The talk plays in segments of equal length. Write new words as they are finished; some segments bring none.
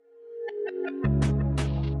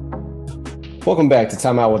Welcome back to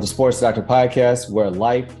Time Out with the Sports Doctor podcast, where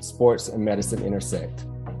life, sports, and medicine intersect.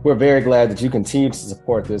 We're very glad that you continue to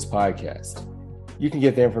support this podcast. You can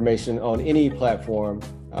get the information on any platform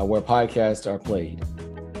where podcasts are played,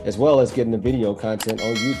 as well as getting the video content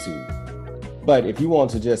on YouTube. But if you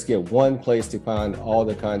want to just get one place to find all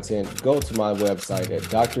the content, go to my website at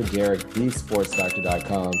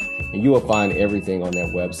drderekthesportsdoctor.com, and you will find everything on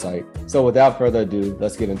that website. So without further ado,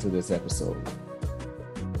 let's get into this episode.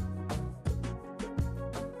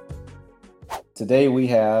 Today we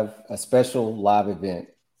have a special live event,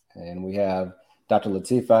 and we have Dr.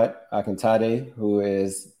 Latifat Akintade, who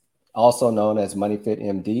is also known as MoneyFit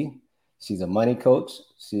MD. She's a money coach.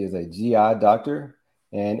 She is a GI doctor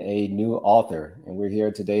and a new author. And we're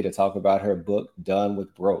here today to talk about her book, Done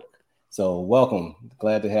with Broke. So welcome.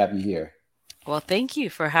 Glad to have you here. Well, thank you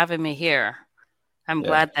for having me here. I'm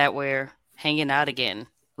glad that we're hanging out again.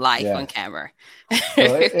 Live on camera.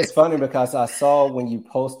 Well, it's funny because I saw when you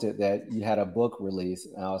posted that you had a book release,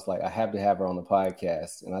 and I was like, I have to have her on the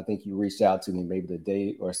podcast. And I think you reached out to me maybe the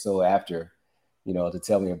day or so after, to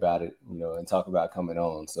tell me about it, and talk about coming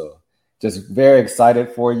on. So just very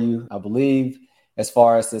excited for you. I believe as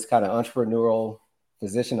far as this kind of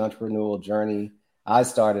physician entrepreneurial journey, I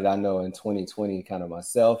know in 2020 kind of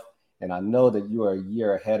myself, and I know that you are a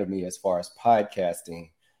year ahead of me as far as podcasting.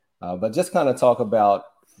 But just kind of talk about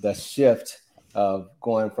the shift of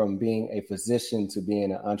going from being a physician to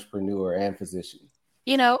being an entrepreneur and physician.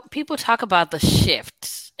 People talk about the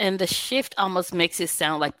shift, and the shift almost makes it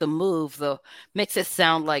sound like the move, though, makes it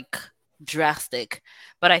sound like drastic.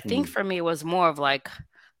 But I think for me, it was more of like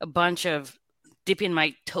a bunch of dipping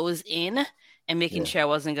my toes in and making sure I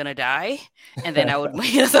wasn't going to die. And then I would,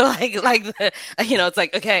 it's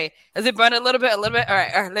like, okay, has it burned a little bit? All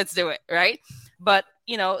right, let's do it. Right. But,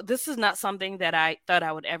 this is not something that I thought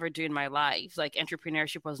I would ever do in my life. Like,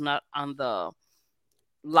 entrepreneurship was not on the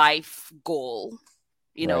life goal.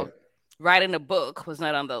 Writing a book was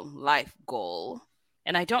not on the life goal.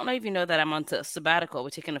 And I don't know if you know that I'm on a sabbatical. We're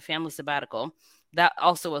taking a family sabbatical. That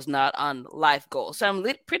also was not on life goal. So I'm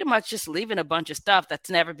pretty much just leaving a bunch of stuff that's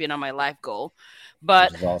never been on my life goal.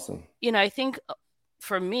 But, which is awesome. I think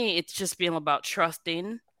for me, it's just being about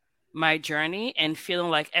trusting my journey and feeling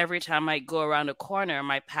like every time I go around a corner,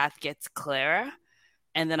 my path gets clearer.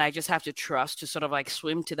 And then I just have to trust to sort of like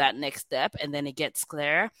swim to that next step. And then it gets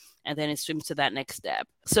clearer. And then it swims to that next step.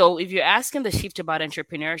 So if you're asking the shift about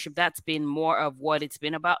entrepreneurship, that's been more of what it's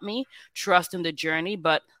been about me, trusting the journey,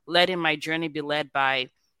 but letting my journey be led by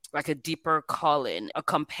like a deeper calling, a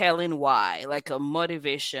compelling why, like a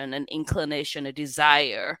motivation, an inclination, a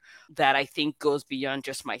desire that I think goes beyond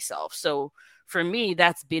just myself. So for me,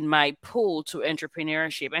 that's been my pull to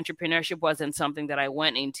entrepreneurship. Entrepreneurship wasn't something that I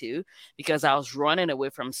went into because I was running away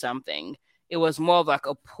from something. It was more of like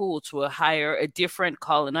a pull to a different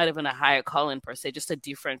calling, not even a higher calling per se, just a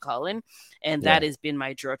different calling. And that has been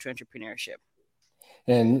my draw to entrepreneurship.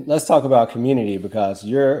 And let's talk about community, because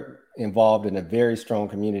you're involved in a very strong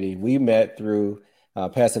community. We met through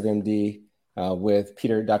Passive MD with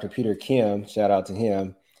Dr. Peter Kim, shout out to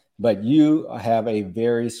him. But you have a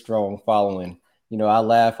very strong following. I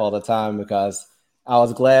laugh all the time because I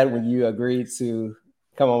was glad when you agreed to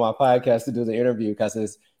come on my podcast to do the interview, because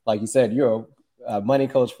it's like you said, you're a money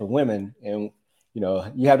coach for women, and you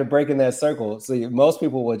have to break in that circle. So most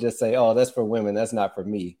people would just say, oh, that's for women, that's not for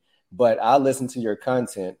me. But I listen to your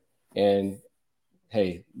content, and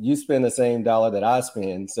hey, you spend the same dollar that I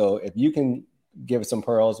spend. So if you can give some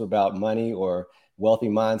pearls about money or wealthy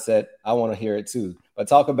mindset, I want to hear it too. But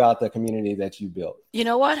talk about the community that you built. You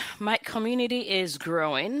know what? My community is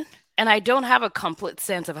growing, and I don't have a complete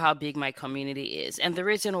sense of how big my community is. And the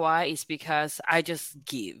reason why is because I just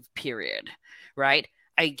give, period, right?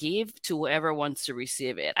 I give to whoever wants to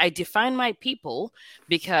receive it. I define my people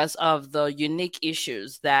because of the unique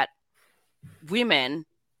issues that women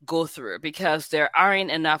go through, because there aren't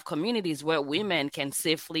enough communities where women can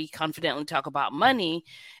safely, confidently talk about money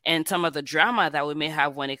and some of the drama that we may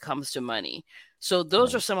have when it comes to money. So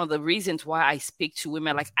those are some of the reasons why I speak to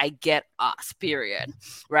women. Like, I get us, period,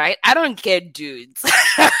 right? I don't get dudes.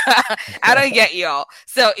 I don't get y'all.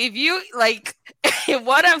 So if you if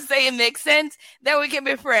what I'm saying makes sense, then we can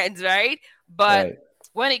be friends, right? But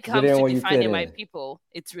when it comes to defining my people,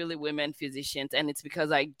 it's really women physicians. And it's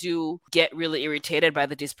because I do get really irritated by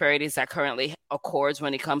the disparities that currently occurs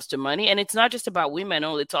when it comes to money. And it's not just about women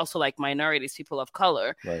only. It's also like minorities, people of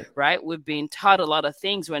color, right? We've been taught a lot of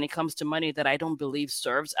things when it comes to money that I don't believe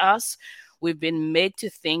serves us. We've been made to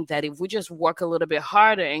think that if we just work a little bit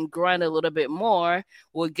harder and grind a little bit more,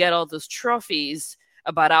 we'll get all those trophies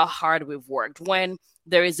about how hard we've worked, when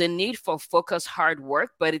there is a need for focused hard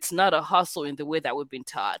work, but it's not a hustle in the way that we've been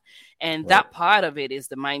taught. And Right. that part of it is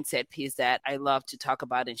the mindset piece that I love to talk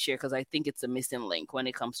about and share because I think it's a missing link when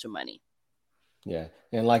it comes to money. Yeah.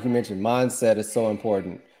 And like you mentioned, mindset is so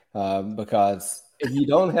important because if you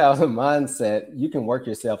don't have a mindset, you can work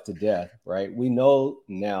yourself to death, right? We know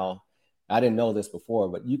now, I didn't know this before,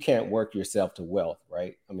 but you can't work yourself to wealth,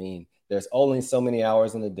 right? I mean, there's only so many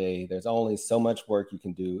hours in a day, there's only so much work you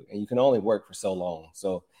can do, and you can only work for so long.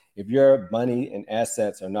 So if your money and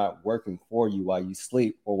assets are not working for you while you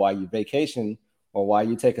sleep or while you vacation or while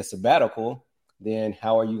you take a sabbatical, then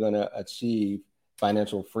how are you going to achieve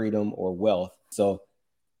financial freedom or wealth? So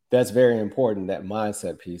that's very important, that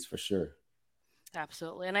mindset piece for sure.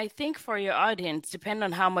 Absolutely. And I think for your audience, depending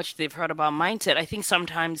on how much they've heard about mindset, I think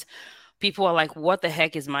sometimes people are like, what the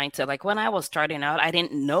heck is mindset? Like when I was starting out, I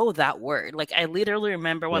didn't know that word. Like I literally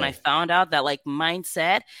remember when I Yeah. found out that like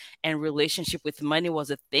mindset and relationship with money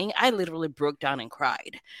was a thing, I literally broke down and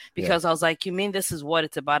cried Yeah. because I was like, you mean this is what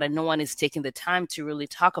it's about? And no one is taking the time to really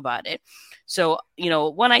talk about it. So,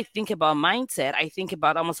 when I think about mindset, I think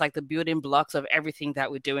about almost like the building blocks of everything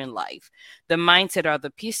that we do in life. The mindset are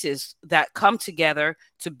the pieces that come together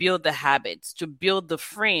to build the habits, to build the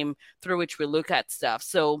frame through which we look at stuff.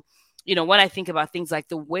 So, when I think about things like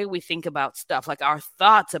the way we think about stuff, like our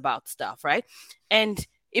thoughts about stuff, right? And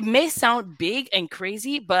it may sound big and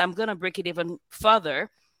crazy, but I'm going to break it even further.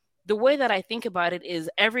 The way that I think about it is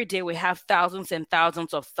every day we have thousands and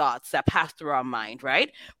thousands of thoughts that pass through our mind,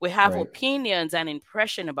 right? We have Right. opinions and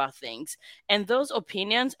impression about things. And those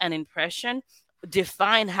opinions and impression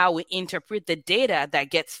define how we interpret the data that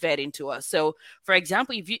gets fed into us. So, for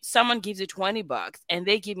example, if someone gives you $20 and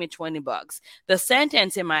they give me $20, the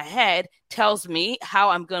sentence in my head tells me how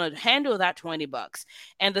I'm going to handle that $20.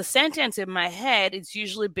 And the sentence in my head is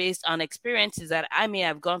usually based on experiences that I may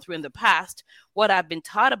have gone through in the past, what I've been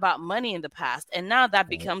taught about money in the past. And now that Right.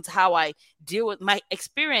 becomes how I deal with my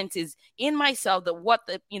experiences in myself, that what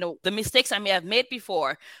the mistakes I may have made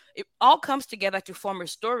before, it all comes together to form a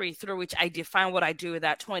story through which I define what I do with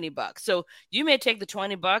that $20. So you may take the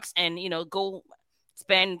 $20 and go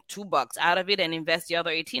spend $2 out of it and invest the other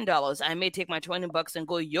 $18. I may take my $20 and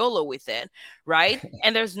go YOLO with it, right?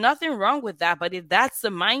 And there's nothing wrong with that. But if that's the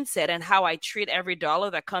mindset and how I treat every dollar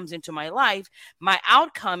that comes into my life, my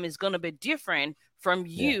outcome is going to be different from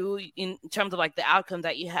Yeah. you in terms of like the outcome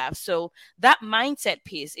that you have. So that mindset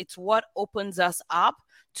piece, it's what opens us up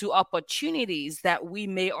to opportunities that we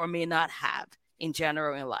may or may not have in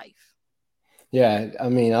general in life. Yeah, I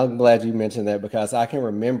mean, I'm glad you mentioned that because I can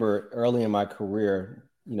remember early in my career,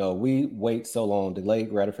 we wait so long, delayed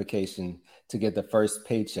gratification to get the first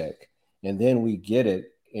paycheck. And then we get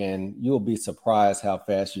it, and you'll be surprised how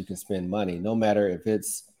fast you can spend money, no matter if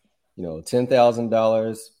it's, $10,000,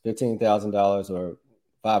 $15,000, or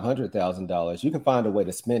 $500,000. You can find a way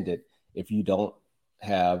to spend it if you don't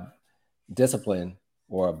have discipline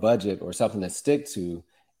or a budget or something to stick to.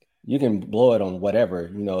 You can blow it on whatever.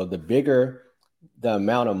 The bigger the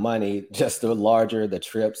amount of money, just the larger the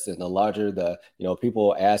trips and the larger the,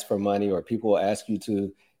 people ask for money or people ask you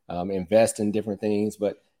to invest in different things.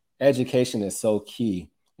 But education is so key.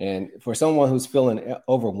 And for someone who's feeling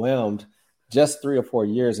overwhelmed, just 3 or 4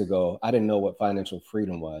 years ago, I didn't know what financial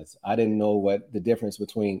freedom was. I didn't know what the difference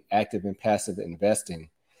between active and passive investing.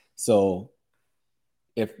 So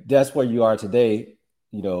if that's where you are today,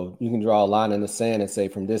 you can draw a line in the sand and say,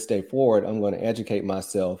 from this day forward, I'm going to educate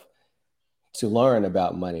myself to learn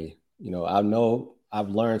about money. I know I've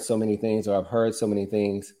learned so many things or I've heard so many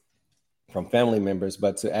things from family members,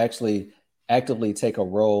 but to actually actively take a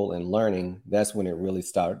role in learning, that's when it really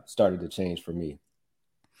started to change for me.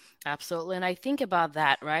 Absolutely. And I think about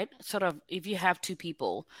that, right? Sort of if you have two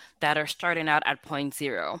people that are starting out at point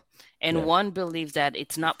zero, and Yeah. one believes that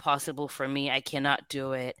it's not possible for me, I cannot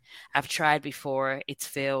do it. I've tried before, it's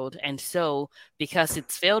failed. And so, because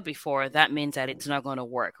it's failed before, that means that it's not going to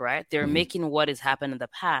work, right? They're Mhm. making what has happened in the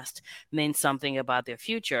past mean something about their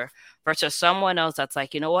future versus someone else that's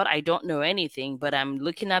like, you know what? I don't know anything, but I'm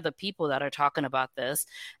looking at the people that are talking about this.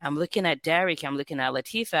 I'm looking at Derek, I'm looking at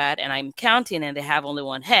Latifat, and I'm counting, and they have only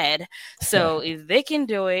one head. So if they can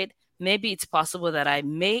do it, maybe it's possible that I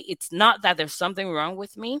may. It's not that there's something wrong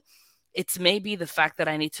with me. It's maybe the fact that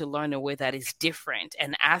I need to learn a way that is different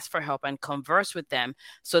and ask for help and converse with them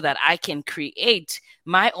so that I can create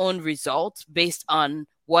my own results based on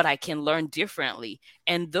what I can learn differently.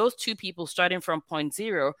 And those two people starting from point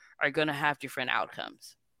zero are going to have different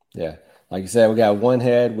outcomes. Yeah. Like you said, we got one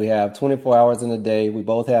head. We have 24 hours in a day. We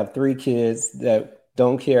both have 3 kids that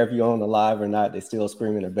don't care if you're on the live or not. They still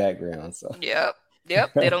scream in the background. So Yep.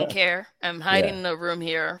 Yep, they don't care. I'm hiding Yeah, in a room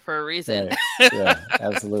here for a reason. right. Yeah,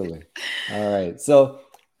 absolutely. All right. So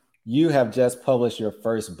you have just published your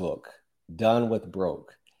first book, Done with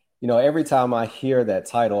Broke. Every time I hear that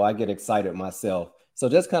title, I get excited myself. So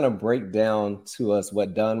just kind of break down to us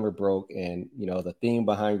what Done with Broke and, the theme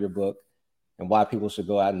behind your book and why people should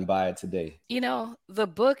go out and buy it today. The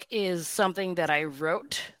book is something that I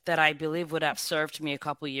wrote that I believe would have served me a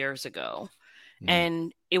couple years ago. Mm,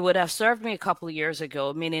 And it would have served me a couple of years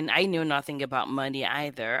ago, meaning I knew nothing about money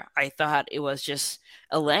either. I thought it was just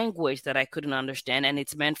a language that I couldn't understand, and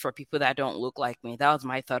it's meant for people that don't look like me. That was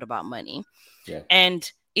my thought about money. yeah,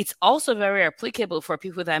 And it's also very applicable for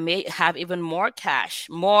people that may have even more cash,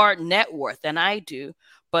 more net worth than I do,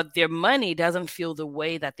 but their money doesn't feel the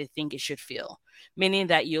way that they think it should feel. Meaning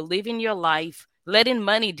that you're living your life, letting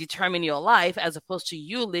money determine your life as opposed to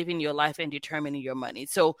you living your life and determining your money.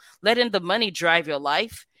 So letting the money drive your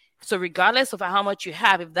life. So regardless of how much you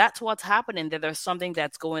have, if that's what's happening, then there's something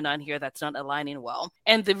that's going on here that's not aligning well.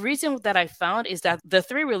 And the reason that I found is that the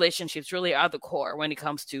three relationships really are the core when it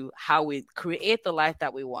comes to how we create the life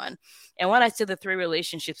that we want. And when I say the three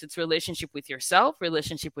relationships, it's relationship with yourself,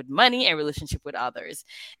 relationship with money, and relationship with others.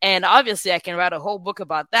 And obviously I can write a whole book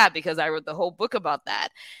about that because I wrote the whole book about that.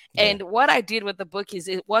 yeah, And what I did with the book is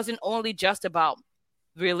it wasn't only just about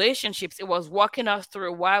relationships, it was walking us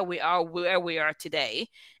through why we are where we are today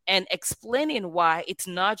and explaining why it's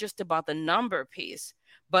not just about the number piece,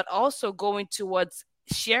 but also going towards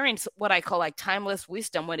sharing what I call like timeless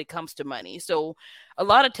wisdom when it comes to money. So a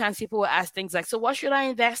lot of times people will ask things like, so what should I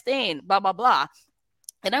invest in? Blah, blah, blah.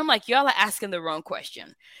 And I'm like, y'all are asking the wrong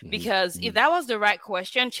question. hmm Because if hmm that was the right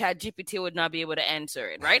question, ChatGPT would not be able to answer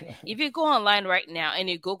it, right? If you go online right now and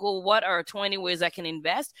you Google what are 20 ways I can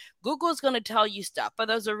invest, Google's going to tell you stuff. But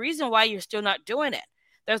there's a reason why you're still not doing it.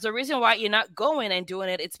 There's a reason why you're not going and doing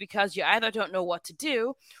it. It's because you either don't know what to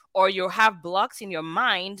do or you have blocks in your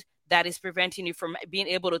mind that is preventing you from being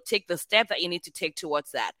able to take the step that you need to take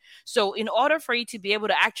towards that. So in order for you to be able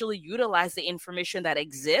to actually utilize the information that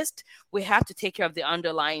exists, we have to take care of the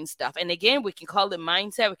underlying stuff. And again, we can call it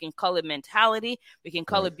mindset, we can call it mentality, we can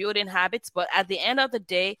call right, it building habits, but at the end of the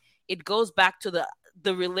day, it goes back to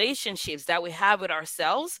the relationships that we have with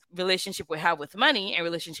ourselves, relationship we have with money, and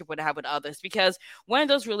relationship we have with others. Because when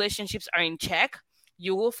those relationships are in check,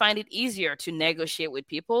 you will find it easier to negotiate with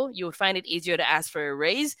people. You will find it easier to ask for a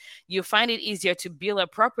raise. You find it easier to bill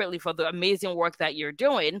appropriately for the amazing work that you're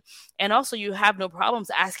doing. And also, you have no problems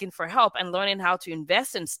asking for help and learning how to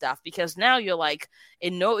invest in stuff because now you're like,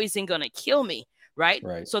 it no isn't going to kill me. Right.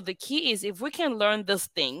 right. So the key is if we can learn those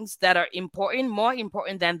things that are important, more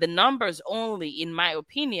important than the numbers only, in my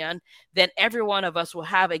opinion, then every one of us will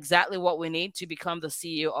have exactly what we need to become the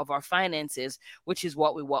CEO of our finances, which is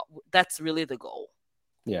what we want. That's really the goal.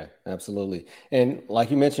 Yeah, absolutely. And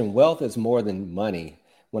like you mentioned, wealth is more than money.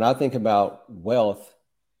 When I think about wealth,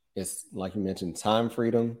 it's like you mentioned, time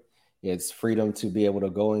freedom. It's freedom to be able to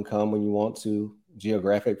go and come when you want to,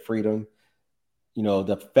 geographic freedom.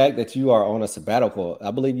 The fact that you are on a sabbatical,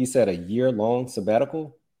 I believe you said a year-long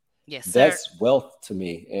sabbatical, Yes, sir. that's wealth to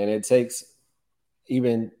me. And it takes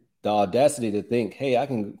even the audacity to think, hey, I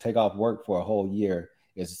can take off work for a whole year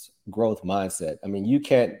is growth mindset. I mean, you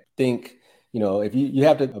can't think, if you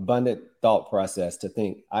have the abundant thought process to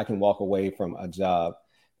think I can walk away from a job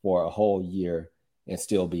for a whole year and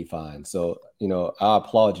still be fine. So, I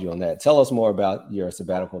applaud you on that. Tell us more about your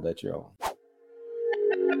sabbatical that you're on.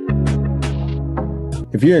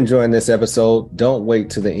 If you're enjoying this episode, don't wait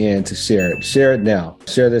to the end to share it. Share it now.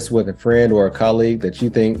 Share this with a friend or a colleague that you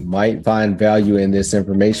think might find value in this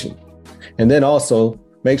information. And then also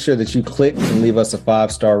make sure that you click and leave us a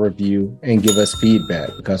 5-star review and give us feedback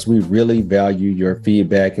because we really value your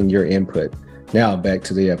feedback and your input. Now back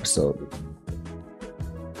to the episode.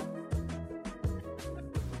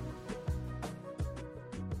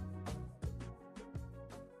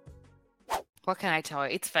 What can I tell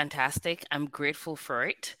you? It's fantastic. I'm grateful for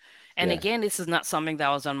it. And Yeah. again, this is not something that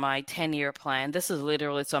was on my 10-year plan. This is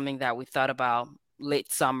literally something that we thought about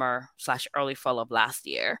late summer / early fall of last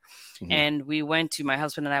year. Mm-hmm. And my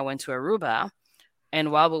husband and I went to Aruba.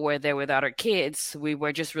 And while we were there with our kids, we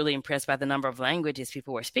were just really impressed by the number of languages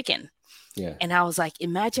people were speaking. Yeah. And I was like,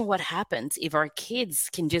 imagine what happens if our kids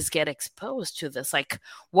can just get exposed to this. Like,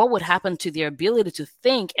 what would happen to their ability to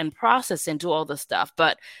think and process and do all this stuff?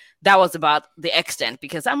 But that was about the extent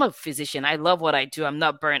because I'm a physician. I love what I do. I'm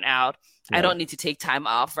not burnt out. I Right. don't need to take time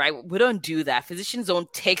off, right? We don't do that. Physicians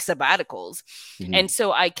don't take sabbaticals. Mm-hmm. And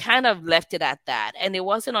so I kind of left it at that. And it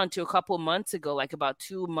wasn't until a couple months ago, like about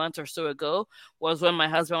 2 months or so ago, was when my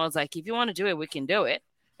husband was like, if you want to do it, we can do it.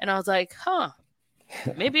 And I was like, huh.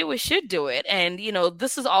 maybe we should do it. And,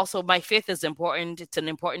 this is also my faith is important. It's an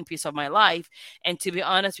important piece of my life. And to be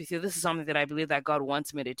honest with you, this is something that I believe that God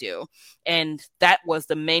wants me to do. And that was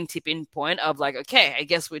the main tipping point of like, okay, I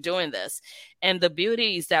guess we're doing this. And the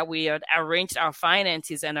beauty is that we had arranged our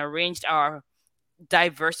finances and arranged our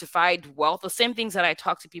diversified wealth, the same things that I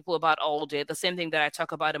talk to people about all day, the same thing that I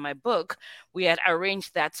talk about in my book. We had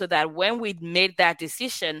arranged that so that when we made that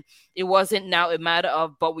decision, it wasn't now a matter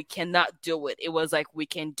of, but we cannot do it. It was like, we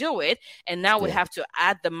can do it. And now we Yeah. have to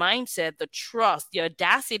add the mindset, the trust, the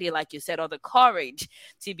audacity, like you said, or the courage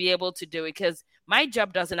to be able to do it. Because my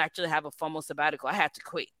job doesn't actually have a formal sabbatical. I had to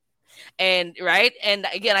quit. And right. And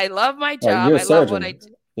again, I love my Oh, job. you're a I love what I surgeon.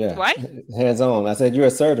 do. Yeah. What? Hands on. I said you're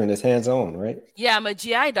a surgeon. It's hands on, right? Yeah, I'm a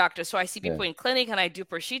GI doctor, so I see Yeah. people in clinic and I do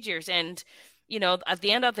procedures. And, at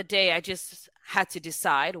the end of the day, I just had to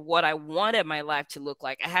decide what I wanted my life to look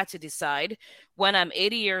like. I had to decide when I'm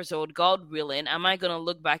 80 years old, God willing, am I going to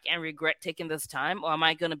look back and regret taking this time? Or am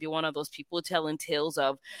I going to be one of those people telling tales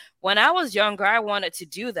of when I was younger, I wanted to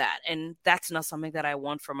do that. And that's not something that I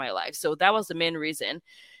want for my life. So that was the main reason.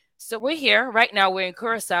 So we're here right now. We're in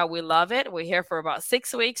Curacao. We love it. We're here for about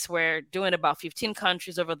 6 weeks. We're doing about 15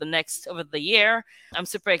 countries over the year. I'm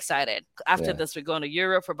super excited. After Yeah. this, we're going to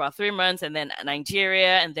Europe for about 3 months, and then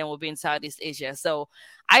Nigeria, and then we'll be in Southeast Asia. So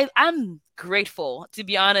I'm grateful, to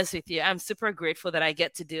be honest with you. I'm super grateful that I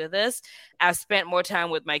get to do this. I've spent more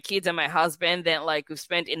time with my kids and my husband than like we've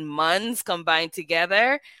spent in months combined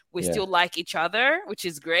together. We Yeah. still like each other, which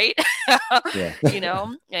is great. Yeah.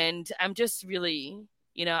 And I'm just really,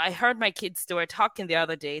 I heard my kids, they were talking the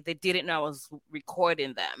other day. They didn't know I was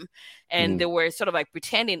recording them. And they Mhm. were sort of like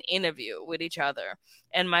pretending interview with each other.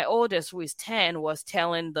 And my oldest, who is 10, was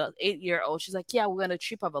telling the 8-year-old, she's like, yeah, we're on a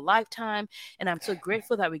trip of a lifetime. And I'm so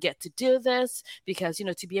grateful that we get to do this because,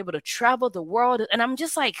 to be able to travel the world. And I'm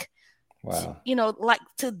just like, Wow. like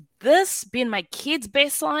to this being my kids'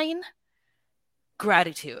 baseline,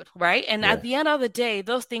 gratitude, right? And at Yeah. the end of the day,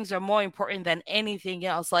 those things are more important than anything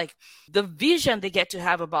else. Like the vision they get to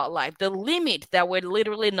have about life, the limit that we're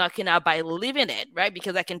literally knocking out by living it, right?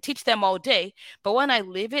 Because I can teach them all day, but when I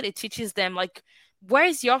live it, it teaches them like,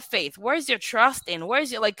 where's your faith? Where's your trust in?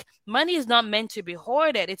 Where's your like money is not meant to be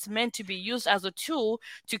hoarded. It's meant to be used as a tool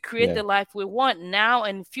to create Yeah. the life we want now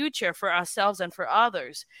and future for ourselves and for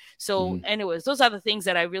others. So, Hmm. anyways, those are the things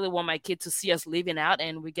that I really want my kids to see us living out,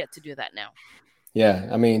 and we get to do that now. Yeah,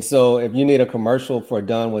 I mean, so if you need a commercial for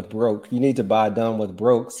Done with Broke, you need to buy Done with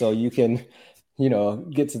Broke so you can,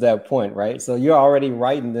 get to that point, right? So you're already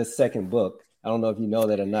writing this second book. I don't know if you know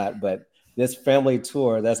that or not, but this family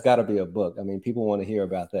tour, that's got to be a book. I mean, people want to hear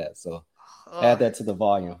about that. So add Oh, that to the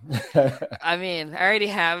volume. I mean, I already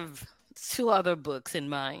have two other books in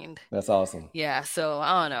mind. That's awesome. Yeah, so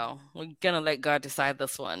I don't know. We're gonna let God decide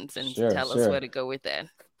this one and Sure, tell us where sure. to go with it.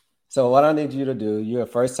 So what I need you to do, you're a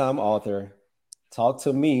first-time author. Talk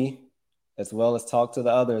to me as well as talk to the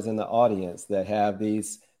others in the audience that have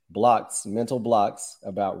these blocks, mental blocks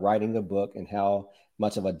about writing a book and how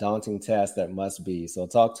much of a daunting task that must be. So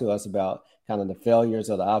talk to us about kind of the failures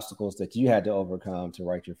or the obstacles that you had to overcome to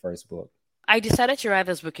write your first book. I decided to write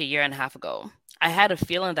this book a year and a half ago. I had a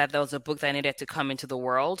feeling that there was a book that needed to come into the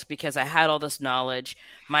world because I had all this knowledge.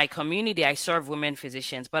 My community, I serve women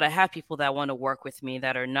physicians, but I have people that want to work with me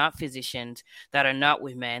that are not physicians, that are not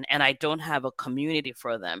women, and I don't have a community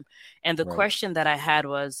for them. And the Right. question that I had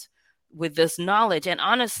was, with this knowledge, and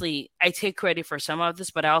honestly, I take credit for some of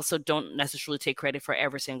this, but I also don't necessarily take credit for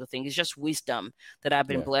every single thing. It's just wisdom that I've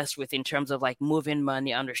been Yeah. blessed with in terms of like moving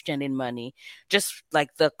money, understanding money, just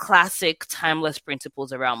like the classic timeless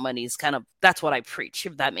principles around money is kind of that's what I preach,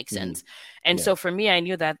 if that makes Mhm. sense. And Yeah. so for me, I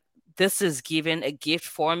knew that this is given a gift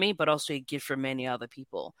for me, but also a gift for many other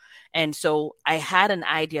people. And so I had an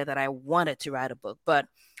idea that I wanted to write a book, but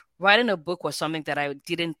writing a book was something that I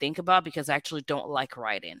didn't think about because I actually don't like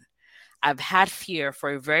writing. I've had fear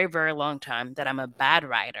for a very, very long time that I'm a bad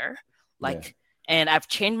writer. Yeah. Like, and I've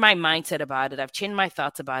changed my mindset about it. I've changed my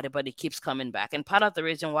thoughts about it, but it keeps coming back. And part of the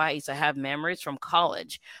reason why is I have memories from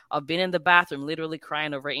college of being in the bathroom, literally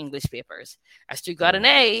crying over English papers. I still got Yeah. an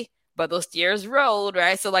A, but those tears rolled,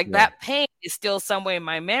 right? So, like, Yeah. that pain is still somewhere in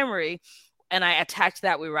my memory. And I attach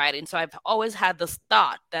that with writing. So I've always had this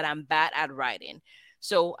thought that I'm bad at writing.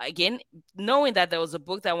 So again, knowing that there was a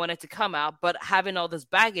book that wanted to come out, but having all this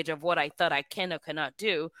baggage of what I thought I can or cannot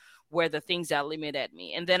do were the things that limited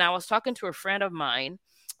me. And then I was talking to a friend of mine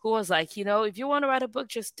who was like, if you want to write a book,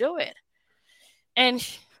 just do it. And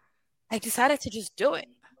I decided to just do it.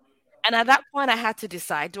 And at that point, I had to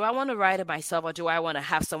decide, do I want to write it myself or do I want to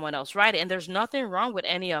have someone else write it? And there's nothing wrong with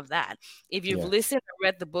any of that. If you've Yeah. listened or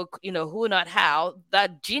read the book, Who Not How,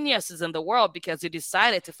 that genius is in the world because he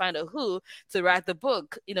decided to find a who to write the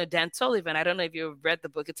book. Dan Sullivan, I don't know if you've read the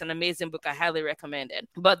book. It's an amazing book. I highly recommend it.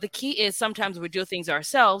 But the key is sometimes we do things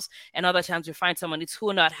ourselves and other times we find someone, it's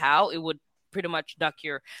who, not how. It would pretty much knock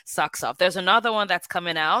your socks off. There's another one that's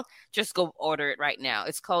coming out. Just go order it right now.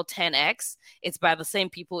 It's called 10X. It's by the same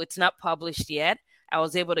people. It's not published yet. I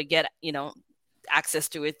was able to get, access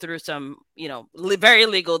to it through some, very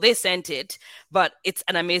legal. They sent it, but it's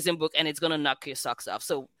an amazing book and it's going to knock your socks off.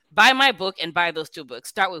 So buy my book and buy those two books.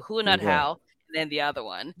 Start with Who, Not How, and then the other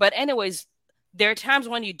one. But anyways, there are times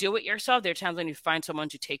when you do it yourself. There are times when you find someone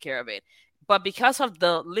to take care of it. But because of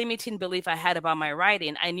the limiting belief I had about my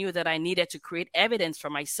writing, I knew that I needed to create evidence for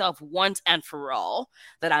myself once and for all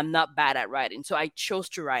that I'm not bad at writing. So I chose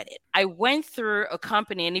to write it. I went through a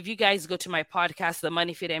company, and if you guys go to my podcast, The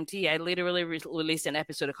Money Fit MT, I literally released an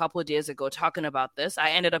episode a couple of days ago talking about this. I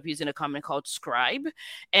ended up using a company called Scribe.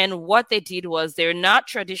 And what they did was they're not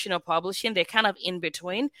traditional publishing. They're kind of in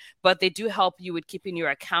between, but they do help you with keeping you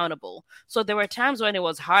accountable. So there were times when it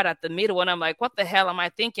was hard at the middle when I'm like, what the hell am I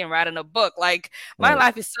thinking writing a book? Like my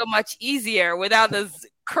life is so much easier without this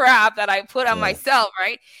crap that I put on myself,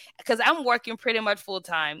 right? Because I'm working pretty much full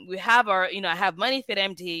time. We have our, I have Money Fit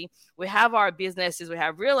MD. We have our businesses. We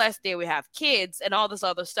have real estate. We have kids and all this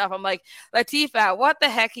other stuff. I'm like, Latifat, what the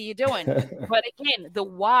heck are you doing? But again, the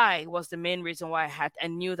why was the main reason why I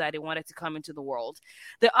knew that I wanted to come into the world.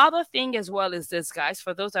 The other thing as well is this, guys,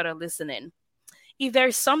 for those that are listening, if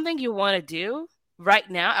there's something you want to do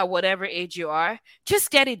right now at whatever age you are,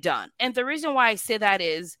 just get it done. And the reason why I say that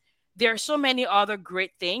is there are so many other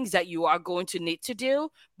great things that you are going to need to do.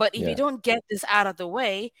 But if you don't get this out of the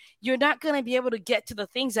way, you're not going to be able to get to the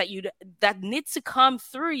things that needs to come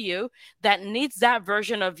through you, that needs that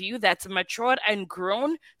version of you that's matured and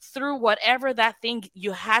grown through whatever that thing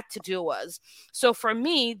you had to do was. So for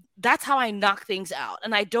me, that's how I knock things out.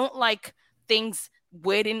 And I don't like things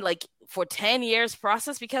waiting like for 10 years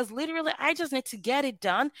process, because literally I just need to get it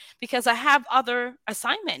done because I have other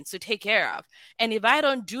assignments to take care of. And if I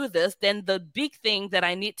don't do this, then the big thing that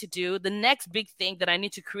I need to do, the next big thing that I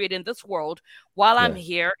need to create in this world while I'm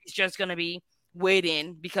here is just going to be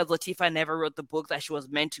waiting, because Latifat never wrote the book that she was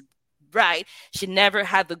meant to write. She never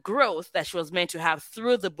had the growth that she was meant to have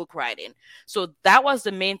through the book writing. So that was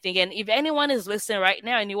the main thing. And if anyone is listening right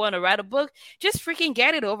now and you want to write a book, just freaking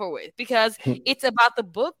get it over with, because it's about the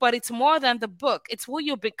book, but it's more than the book. It's who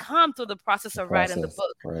you become through the process of writing the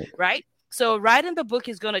book, right? So writing the book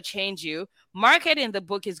is going to change you. Marketing the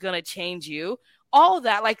book is going to change you. All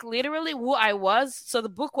that, like literally who I was. So the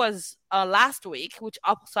book was last week, which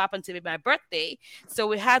also happened to be my birthday. So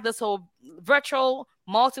we had this whole virtual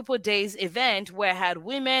multiple days event where I had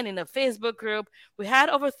women in a Facebook group. We had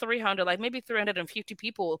over 300, like maybe 350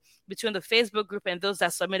 people between the Facebook group and those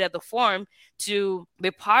that submitted the form to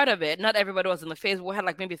be part of it. Not everybody was in the Facebook. We had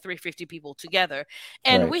like maybe 350 people together.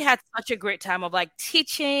 And we had such a great time of like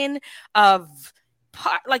teaching, of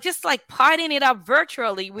just partying it up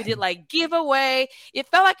virtually. We did like giveaway. It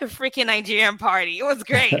felt like a freaking Nigerian party. It was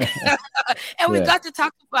great. And we got to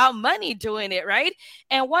talk about money doing it, right?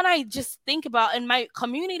 And what I just think about, and my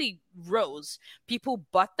community rose. People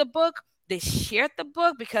bought the book. They shared the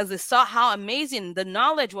book because they saw how amazing the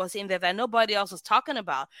knowledge was in there that nobody else was talking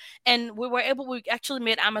about. And we actually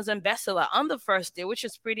made Amazon bestseller on the first day, which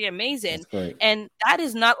is pretty amazing. And that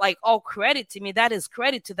is not like all credit to me. That is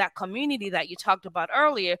credit to that community that you talked about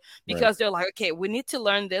earlier, because they're like, okay, we need to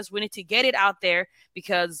learn this. We need to get it out there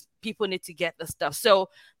because people need to get the stuff. So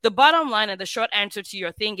the bottom line and the short answer to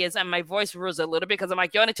your thing is, and my voice rose a little bit because I'm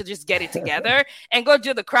like, you need to just get it together and go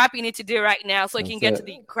do the crap you need to do right now so you can get to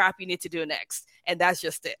the crap you need to do next. And that's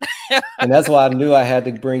just it. And that's why I knew I had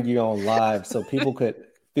to bring you on live so people could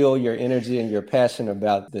feel your energy and your passion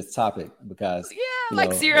about this topic, because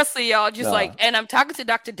seriously, y'all, just and I'm talking to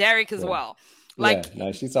Dr. Derek as well.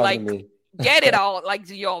 She's talking to me. Get it all,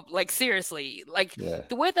 y'all, seriously,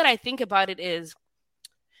 the way that I think about it is,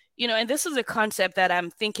 and this is a concept that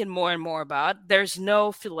I'm thinking more and more about. There's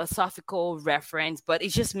no philosophical reference, but it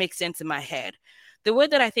just makes sense in my head. The way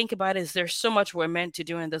that I think about it is there's so much we're meant to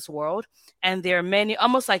do in this world. And there are many,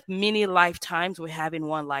 almost like mini lifetimes we have in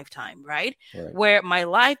one lifetime, right? Where my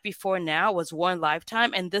life before now was one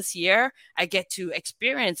lifetime. And this year I get to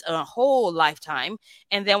experience a whole lifetime.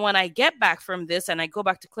 And then when I get back from this and I go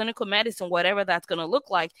back to clinical medicine, whatever that's going to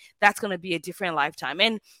look like, that's going to be a different lifetime.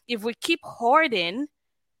 And if we keep hoarding,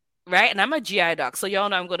 right? And I'm a GI doc, so y'all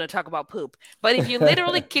know I'm going to talk about poop. But if you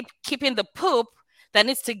literally keep keeping the poop, that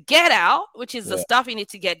needs to get out, which is the Yeah. stuff you need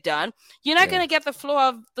to get done. You're not Yeah. going to get the flow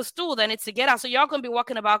of the stool that needs to get out. So you're going to be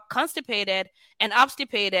walking about constipated and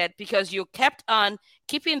obstipated because you kept on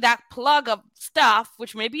keeping that plug of stuff,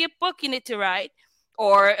 which may be a book you need to write,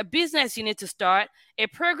 or a business you need to start, a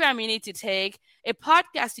program you need to take, a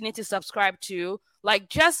podcast you need to subscribe to. Like,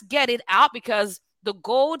 just get it out, because the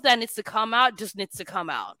gold that needs to come out just needs to come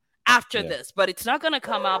out after this. But it's not going to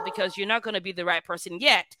come out because you're not going to be the right person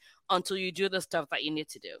yet until you do the stuff that you need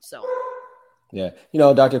to do. So, yeah. You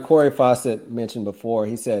know, Dr. Corey Fawcett mentioned before,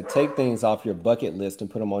 he said, take things off your bucket list and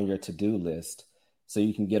put them on your to-do list so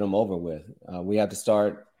you can get them over with. We have to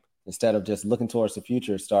start, instead of just looking towards the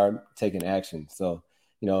future, start taking action. So,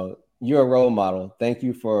 you know, you're a role model. Thank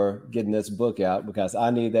you for getting this book out, because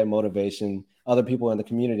I need that motivation. Other people in the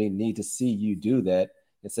community need to see you do that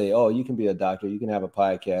and say, oh, you can be a doctor, you can have a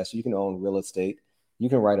podcast, you can own real estate, you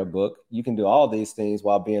can write a book, you can do all these things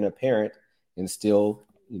while being a parent and still,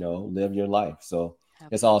 you know, live your life. So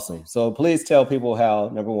it's awesome. So please tell people how,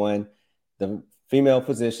 number one, the female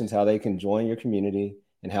physicians, how they can join your community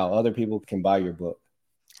and how other people can buy your book.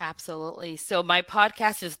 Absolutely. So my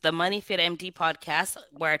podcast is the Money Fit MD podcast,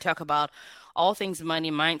 where I talk about all things money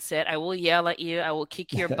mindset. I will yell at you. I will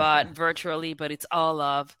kick your butt virtually, but it's all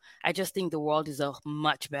love. I just think the world is a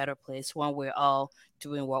much better place when we're all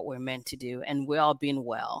doing what we're meant to do and we're all being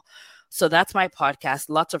well. So that's my podcast.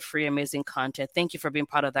 Lots of free, amazing content. Thank you for being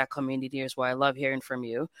part of that community as well. I love hearing from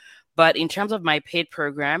you. But in terms of my paid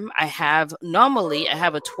program, I have a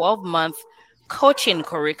 12-month coaching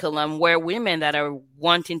curriculum where women that are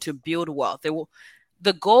wanting to build wealth,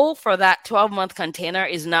 the goal for that 12-month container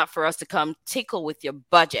is not for us to come tickle with your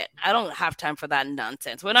budget. I don't have time for that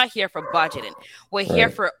nonsense. We're not here for budgeting. We're here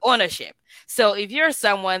for ownership. So if you're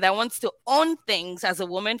someone that wants to own things as a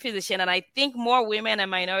woman physician, and I think more women and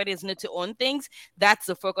minorities need to own things, that's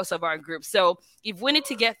the focus of our group. So if we need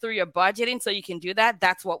to get through your budgeting so you can do that,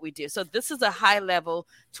 that's what we do. So this is a high-level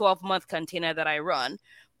 12-month container that I run.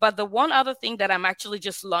 But the one other thing that I'm actually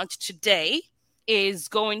just launched today is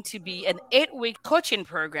going to be an 8-week coaching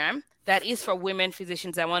program that is for women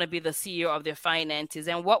physicians that want to be the CEO of their finances.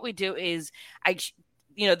 And what we do is,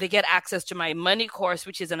 they get access to my money course,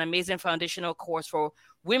 which is an amazing foundational course for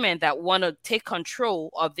women that want to take control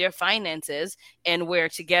of their finances. And we're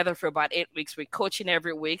together for about 8 weeks. We're coaching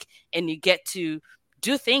every week, and you get to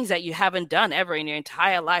do things that you haven't done ever in your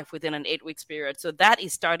entire life within an 8-week period. So that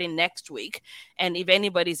is starting next week. And if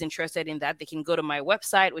anybody's interested in that, they can go to my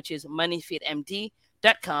website, which is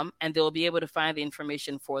moneyfitmd.com, and they'll be able to find the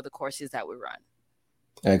information for the courses that we run.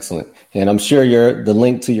 Excellent. And I'm sure the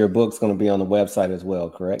link to your book's going to be on the website as well,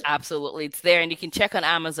 correct? Absolutely. It's there. And you can check on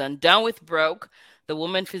Amazon, Done with Broke, the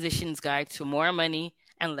Woman Physician's Guide to More Money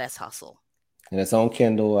and Less Hustle. And it's on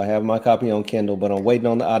Kindle. I have my copy on Kindle, but I'm waiting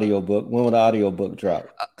on the audiobook. When will the audiobook drop?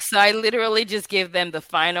 So I literally just gave them the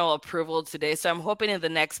final approval today. So I'm hoping in the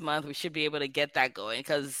next month we should be able to get that going.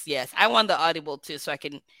 Because, yes, I want the Audible too, so I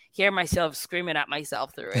can hear myself screaming at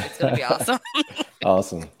myself through it. It's going to be awesome.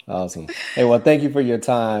 Awesome. Hey, well, thank you for your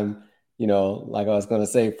time. You know, like I was going to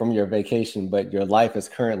say, from your vacation, but your life is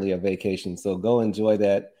currently a vacation. So go enjoy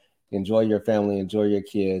that. Enjoy your family. Enjoy your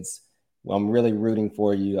kids. Well, I'm really rooting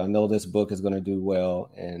for you. I know this book is going to do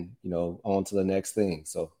well, and, on to the next thing.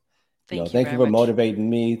 So, thank you for motivating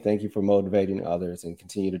me. Thank you for motivating others, and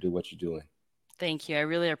continue to do what you're doing. Thank you. I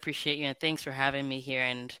really appreciate you, and thanks for having me here.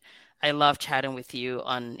 And I love chatting with you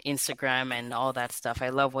on Instagram and all that stuff. I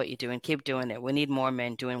love what you do, and keep doing it. We need more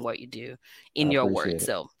men doing what you do in your work.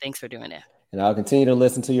 So thanks for doing it. And I'll continue to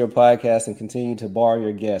listen to your podcast and continue to borrow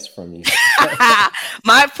your guests from you.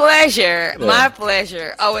 My pleasure. Yeah. My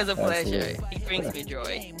pleasure. Always a pleasure. Absolutely. It brings me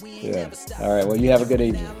joy. Yeah. All right. Well, you have a good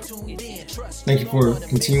evening. Thank you for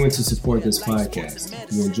continuing to support this podcast.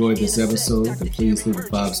 If you enjoyed this episode, then please leave a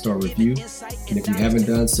 5-star review. And if you haven't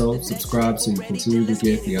done so, subscribe so you continue to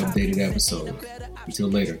get the updated episode. Until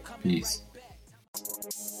later, peace.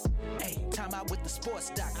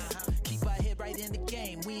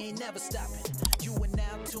 Never stopping. You are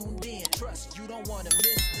now tuned in. Trust you don't want to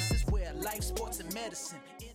miss. This is where life, sports, and medicine.